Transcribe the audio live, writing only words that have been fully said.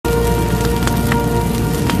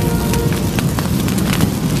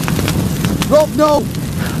Rob, no!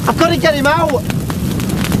 I've got to get him out!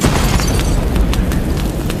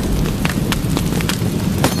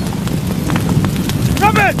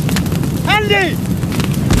 Robert! Andy!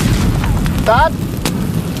 Dad?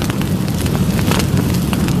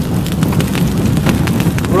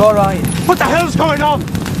 We're all right. What the hell's going on?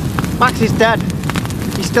 Max is dead.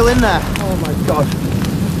 He's still in there. Oh my God.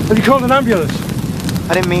 Have you called an ambulance?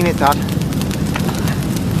 I didn't mean it, Dad.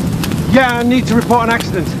 Yeah, I need to report an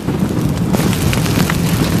accident.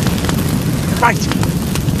 Right.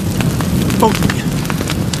 Both of you.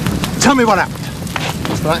 Tell me what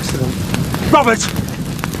happened. It's an accident. Robert,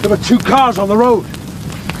 there were 2 cars on the road.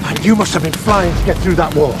 And you must have been flying to get through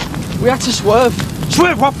that wall. We had to swerve.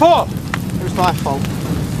 Swerve, what for? It was my fault.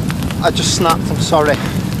 I just snapped. I'm sorry.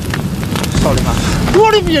 Sorry, Max.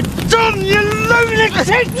 What have you done, you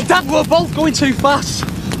lunatic? Dad, we're both going too fast.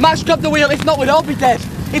 Max grabbed the wheel, if not, we'd all be dead.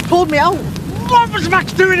 He pulled me out. What was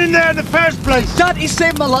Max doing in there in the first place? Dad, he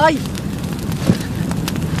saved my life.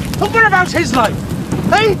 And what about his life?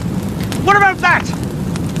 Hey? What about that?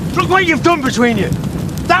 Look what you've done between you.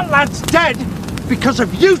 That lad's dead because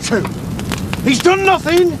of you 2. He's done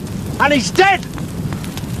nothing, and he's dead.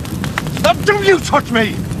 Now, don't you touch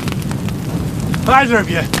me. Either of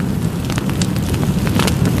you.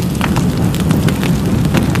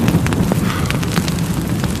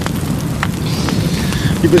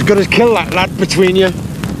 You've as good as killed that lad between you.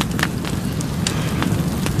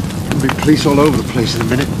 There'll be police all over the place in a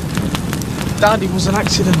minute. Dad, it was an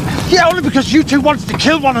accident. Yeah, only because you 2 wanted to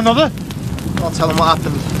kill one another. I'll tell him what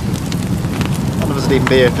happened. None of us would even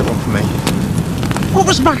be here if it weren't for me. What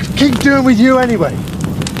was Max King doing with you anyway?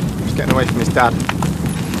 He was getting away from his dad.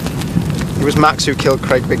 It was Max who killed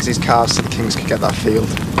Craig Biggs's car so the Kings could get that field.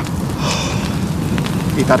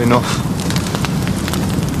 He'd had enough.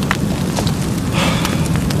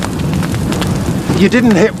 You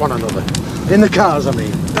didn't hit one another. In the cars, I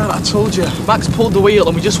mean. Dad, I told you. Max pulled the wheel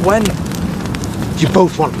and we just went. You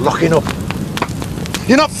both want locking up.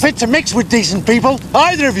 You're not fit to mix with decent people,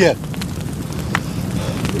 either of you.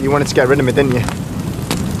 You wanted to get rid of me, didn't you?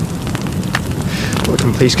 Well,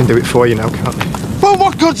 the police can do it for you now, can't they? Well,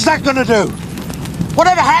 what good's that gonna do?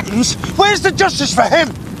 Whatever happens, where's the justice for him?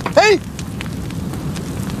 Eh?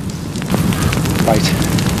 Right.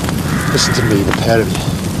 Listen to me, the pair of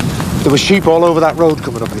you. There were sheep all over that road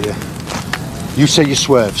coming up here. You say you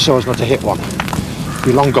swerved so as not to hit one.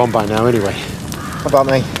 You're long gone by now, anyway. What about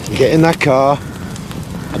me? You get in that car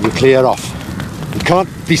and you clear off. You can't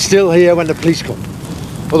be still here when the police come.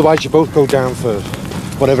 Otherwise, you both go down for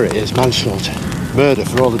whatever it is, manslaughter, murder,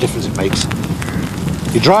 for all the difference it makes.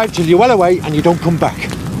 You drive till you're well away and you don't come back.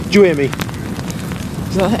 Do you hear me?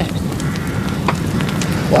 Is that it?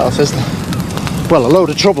 What else is there? Well, a load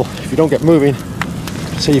of trouble if you don't get moving.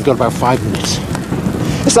 Say you've got about 5 minutes.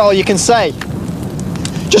 Is that all you can say?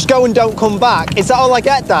 Just go and don't come back? Is that all I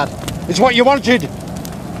get, Dad? It's what you wanted.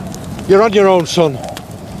 You're on your own, son.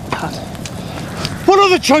 Dad. What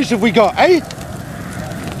other choice have we got, eh?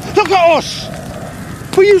 Look at us.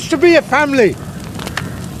 We used to be a family.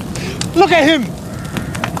 Look at him.